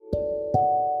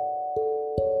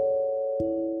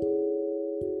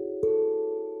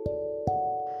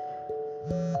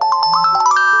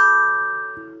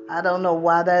I don't know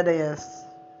why that is.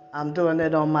 I'm doing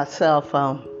it on my cell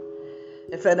phone.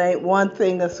 If it ain't one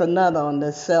thing, it's another on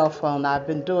this cell phone. I've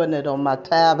been doing it on my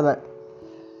tablet.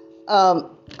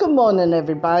 Good morning,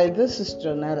 everybody. This is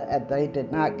Jonetta, and they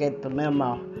did not get the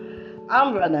memo.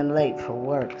 I'm running late for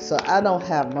work, so I don't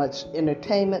have much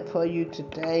entertainment for you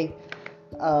today.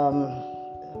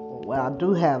 Well, I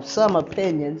do have some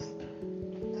opinions.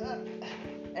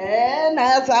 And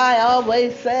as I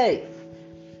always say,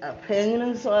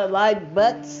 opinions are like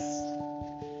butts.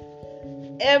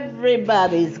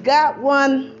 Everybody's got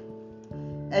one,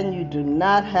 and you do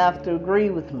not have to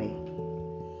agree with me.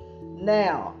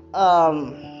 Now,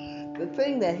 the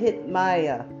thing that hit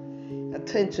my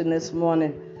attention this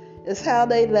morning is how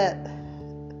they let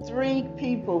 3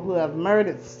 people who have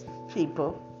murdered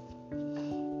people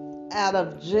out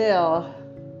of jail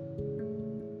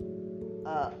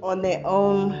on their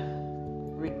own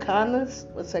recognizance.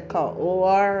 What's that called?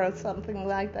 OR or something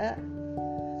like that?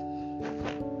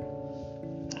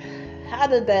 How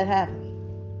did that happen?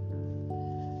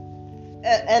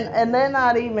 And they're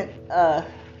not even,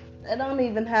 they don't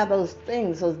even have those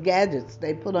things, those gadgets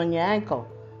they put on your ankle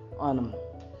on them.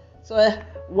 So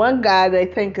one guy they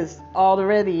think is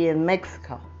already in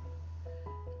Mexico.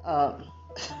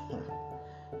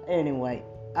 Anyway,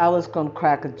 I was going to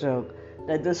crack a joke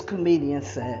that this comedian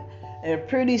said. And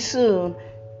pretty soon,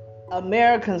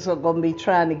 Americans are going to be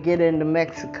trying to get into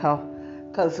Mexico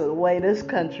because of the way this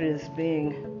country is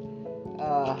being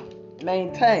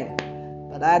maintained.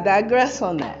 But I digress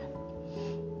on that.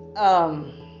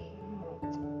 I'm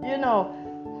going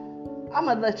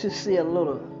to let you see a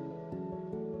little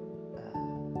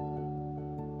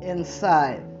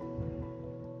inside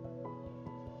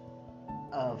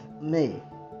of me.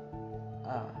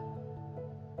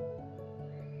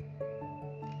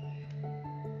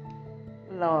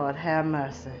 Lord have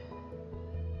mercy.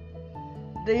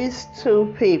 These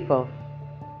 2 people,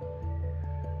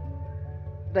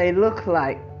 they look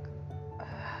like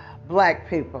black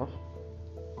people.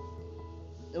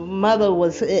 The mother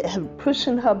was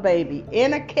pushing her baby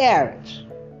in a carriage.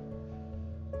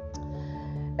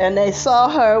 And they saw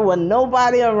her with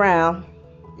nobody around.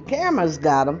 The cameras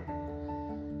got them,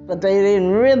 but they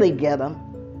didn't really get them.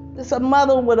 There's a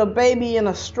mother with a baby in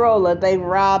a stroller. They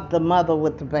robbed the mother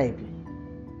with the baby.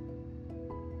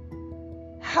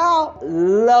 How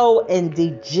low and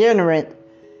degenerate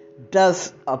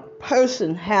does a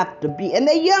person have to be? And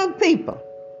they're young people.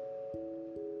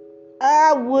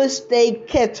 I wish they'd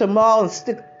catch them all and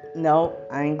stick. No,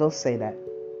 I ain't gonna say that.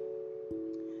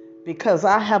 Because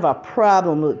I have a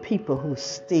problem with people who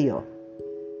steal.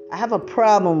 I have a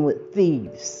problem with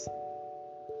thieves.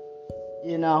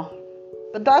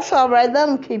 But that's all right. Let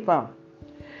them keep on.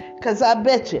 Because I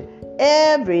bet you,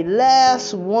 every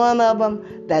last one of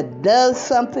them that does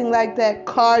something like that,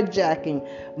 carjacking,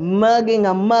 mugging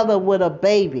a mother with a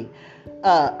baby,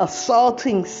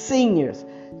 assaulting seniors,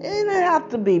 it doesn't have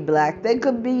to be black. They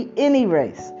could be any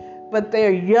race. But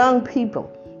they're young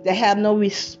people. They have no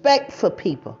respect for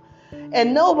people.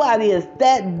 And nobody is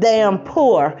that damn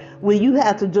poor where you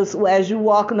have to just, as you're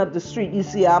walking up the street, you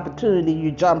see an opportunity,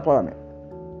 you jump on it.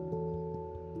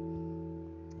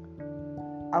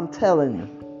 I'm telling you,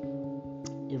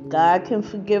 if God can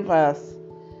forgive us,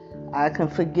 I can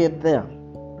forgive them.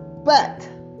 But,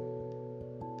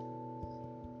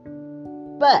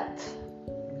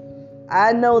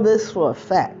 I know this for a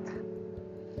fact.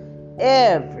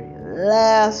 Every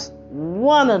last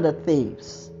one of the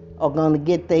thieves are going to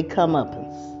get their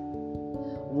comeuppance.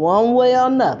 One way or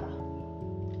another.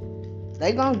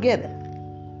 They're going to get it.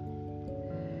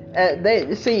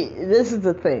 See, this is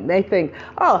the thing. They think,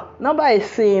 oh, nobody's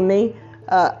seeing me.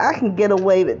 I can get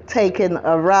away with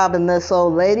robbing this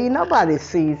old lady. Nobody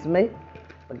sees me.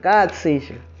 But God sees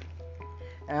you.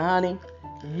 And honey,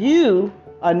 you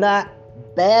are not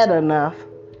bad enough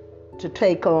to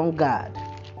take on God.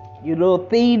 You little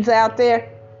thieves out there,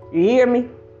 you hear me?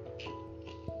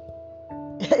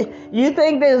 You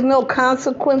think there's no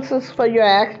consequences for your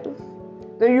actions?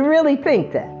 Do you really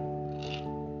think that?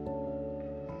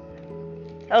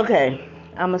 Okay,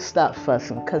 I'm going to stop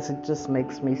fussing because it just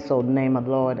makes me so name of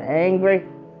the Lord angry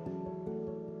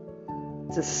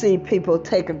to see people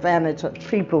take advantage of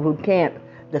people who can't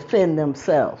defend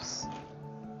themselves.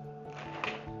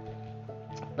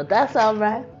 But that's all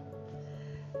right.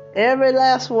 Every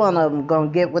last one of them going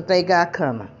to get what they got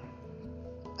coming.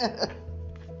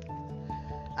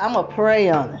 I'm going to pray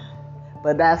on it.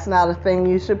 But that's not a thing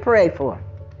you should pray for.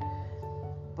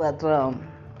 But I'm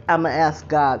going to ask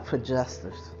God for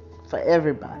justice for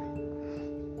everybody.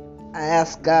 I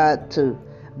ask God to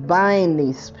bind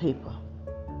these people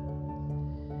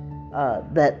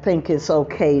that think it's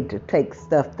okay to take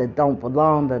stuff that don't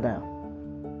belong to them.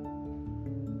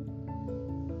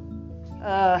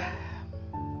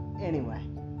 Anyway,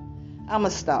 I'm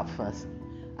going to stop fussing.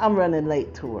 I'm running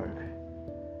late to work.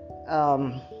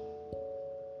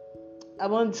 I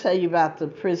want to tell you about the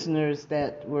prisoners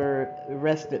that were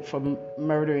arrested for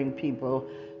murdering people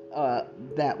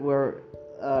that were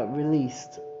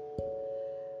released.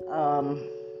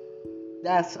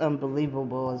 That's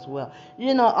unbelievable as well.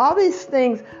 You know, all these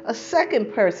things, a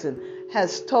second person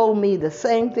has told me the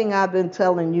same thing I've been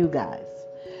telling you guys.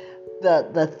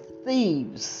 The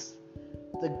thieves,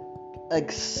 the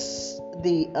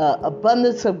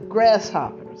abundance of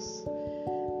grasshoppers,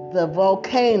 the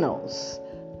volcanoes,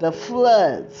 the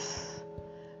floods,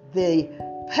 the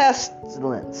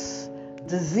pestilence,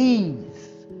 disease.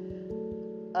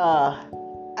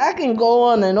 I can go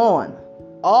on and on.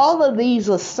 All of these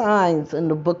are signs in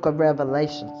the book of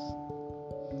Revelations.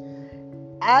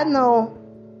 I know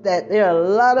that there are a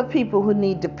lot of people who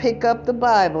need to pick up the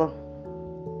Bible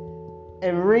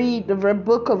and read the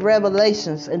book of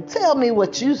Revelations and tell me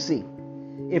what you see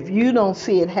if you don't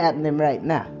see it happening right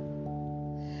now.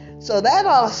 So that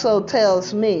also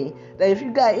tells me that if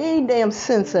you got any damn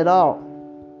sense at all,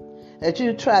 that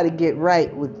you try to get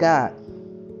right with God.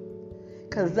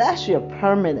 Because that's your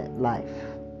permanent life.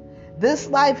 This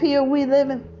life here we live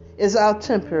in is our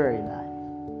temporary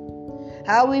life.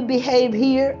 How we behave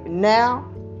here now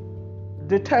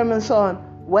determines on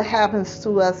what happens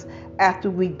to us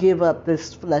after we give up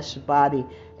this flesh body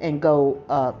and go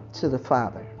to the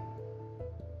Father.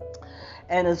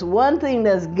 And it's one thing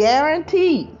that's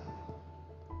guaranteed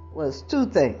was two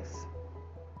things.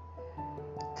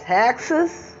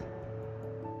 Taxes.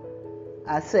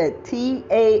 I said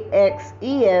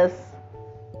Taxes.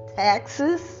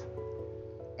 Taxes.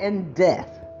 And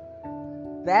death.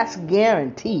 That's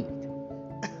guaranteed.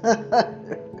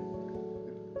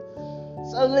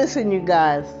 So listen, you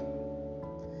guys.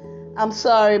 I'm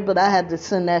sorry, but I had to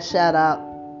send that shout out.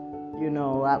 You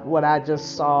know, what I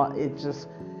just saw, it just,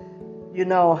 you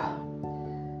know,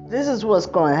 this is what's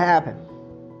going to happen.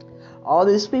 All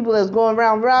these people that's going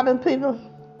around robbing people,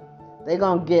 they're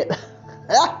going to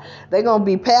they're going to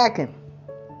be packing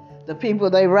the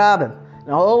people they robbing. And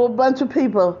a whole bunch of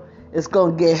people is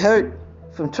going to get hurt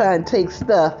from trying to take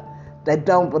stuff that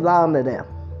don't belong to them,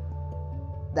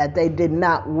 that they did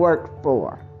not work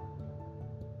for.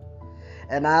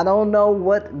 And I don't know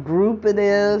what group it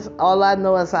is. All I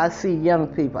know is I see young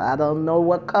people. I don't know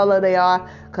what color they are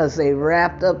because they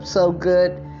wrapped up so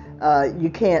good. You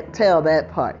can't tell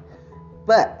that part.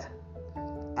 But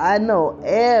I know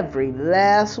every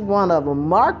last one of them.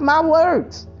 Mark my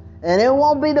words. And it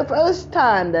won't be the first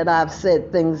time that I've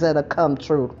said things that have come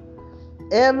true.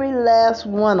 Every last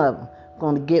one of them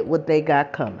going to get what they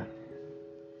got coming.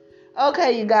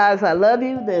 Okay, you guys, I love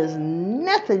you. There's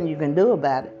nothing you can do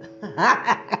about it.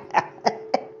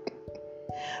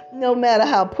 No matter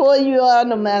how poor you are,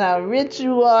 no matter how rich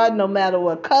you are, no matter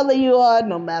what color you are,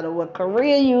 no matter what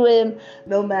career you in,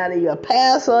 no matter your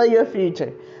past or your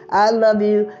future. I love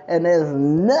you, and there's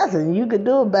nothing you can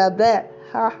do about that.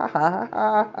 Ha, ha, ha,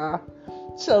 ha, ha.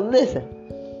 So listen,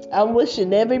 I'm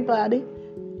wishing everybody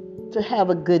to have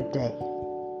a good day.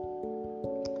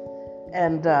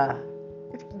 And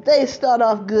if they start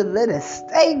off good, let it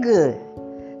stay good.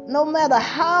 No matter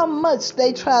how much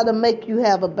they try to make you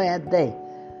have a bad day,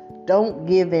 don't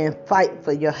give in. Fight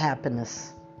for your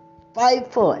happiness. Fight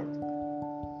for it.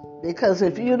 Because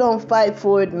if you don't fight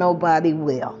for it, nobody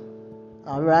will.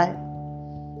 All right?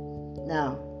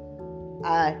 Now,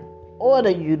 I order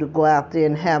you to go out there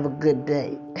and have a good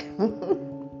day.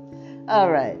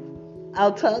 All right.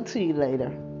 I'll talk to you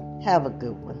later. Have a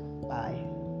good one. Bye.